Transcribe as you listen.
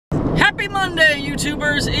Happy Monday,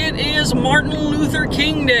 YouTubers. It is Martin Luther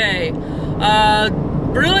King Day.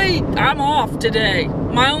 Really, I'm off today.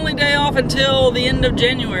 My only day off until the end of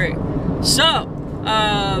January. So,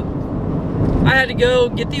 I had to go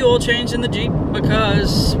get the oil changed in the Jeep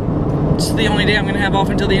because it's the only day I'm going to have off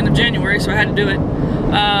until the end of January, so I had to do it.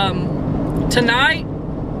 Tonight,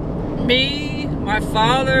 me, my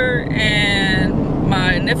father, and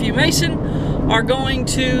my nephew Mason are going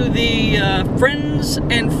to the Friends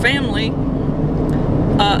and Family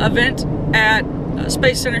event at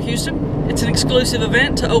Space Center Houston. It's an exclusive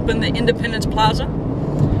event to open the Independence Plaza,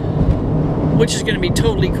 which is going to be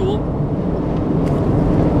totally cool.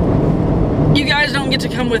 You guys don't get to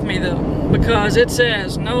come with me though, because it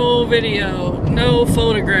says no video, no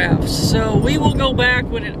photographs. So we will go back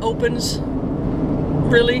when it opens,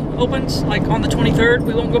 really opens, like on the 23rd.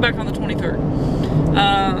 We won't go back on the 23rd.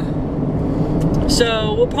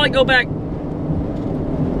 So we'll probably go back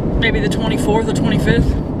maybe the 24th or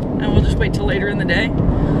 25th, and we'll just wait till later in the day.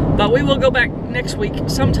 But we will go back next week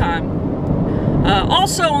sometime.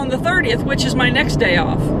 Also on the 30th, which is my next day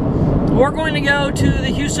off, we're going to go to the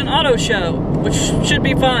Houston Auto Show, which should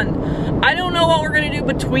be fun. I don't know what we're going to do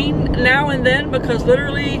between now and then, because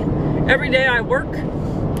literally every day I work.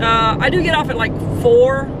 I do get off at like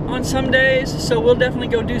 4 on some days, so we'll definitely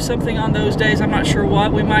go do something on those days. I'm not sure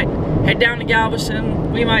what. We might head down to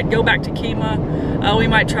Galveston. We might go back to Kemah. We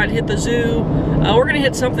might try to hit the zoo. We're going to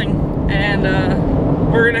hit something, and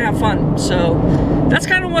we're going to have fun. So that's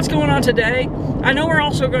kind of what's going on today. I know we're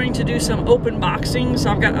also going to do some open boxings.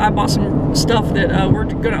 I bought some stuff that we're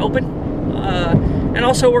going to open. And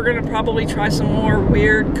also we're going to probably try some more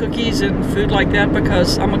weird cookies and food like that,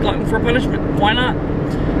 because I'm a glutton for punishment. Why not?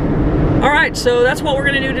 Alright, so that's what we're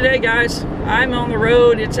going to do today, guys. I'm on the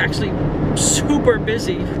road. It's actually super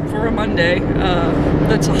busy for a Monday.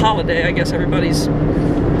 That's a holiday. I guess everybody's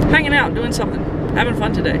hanging out, doing something, having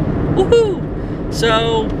fun today. Woohoo!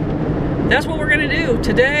 So that's what we're going to do.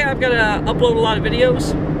 Today I've got to upload a lot of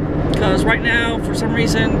videos, because right now, for some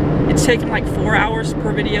reason, it's taking like 4 hours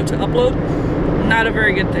per video to upload. Not a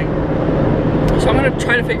very good thing. So I'm going to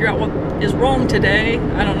try to figure out what is wrong today.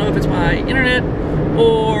 I don't know if it's my internet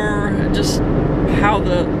or just how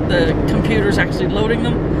the computer's actually loading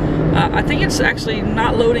them. I think it's actually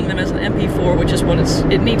not loading them as an MP4, which is what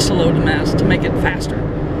it needs to load them as to make it faster.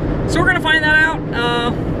 So we're going to find that out,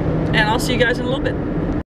 and I'll see you guys in a little bit.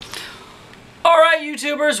 Alright,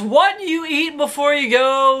 YouTubers, what do you eat before you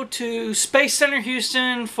go to Space Center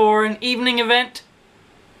Houston for an evening event?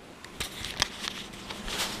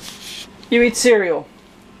 You eat cereal.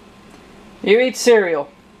 You eat cereal.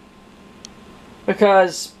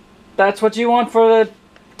 Because that's what you want for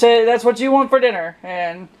that's what you want for dinner,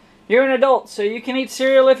 and you're an adult, so you can eat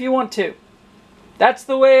cereal if you want to. That's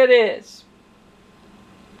the way it is.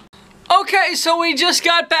 Okay, so we just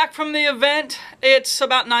got back from the event. It's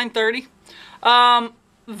about 9:30.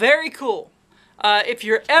 Very cool. If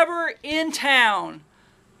you're ever in town,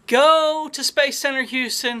 go to Space Center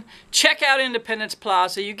Houston, check out Independence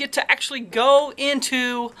Plaza. You get to actually go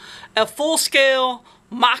into a full-scale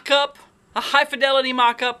mock-up, a high-fidelity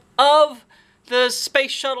mock-up of the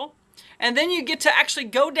space shuttle. And then you get to actually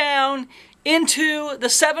go down into the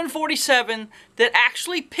 747 that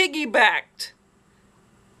actually piggybacked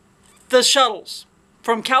the shuttles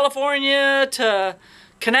from California to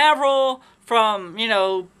Canaveral, from, you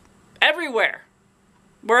know, everywhere.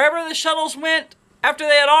 Wherever the shuttles went after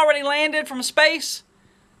they had already landed from space,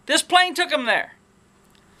 this plane took them there.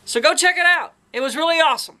 So go check it out. It was really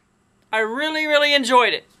awesome. I really, really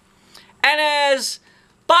enjoyed it. And as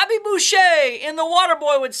Bobby Boucher in The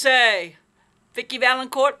Waterboy would say, Vicky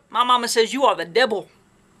Valancourt, my mama says you are the devil.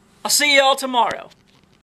 I'll see y'all tomorrow.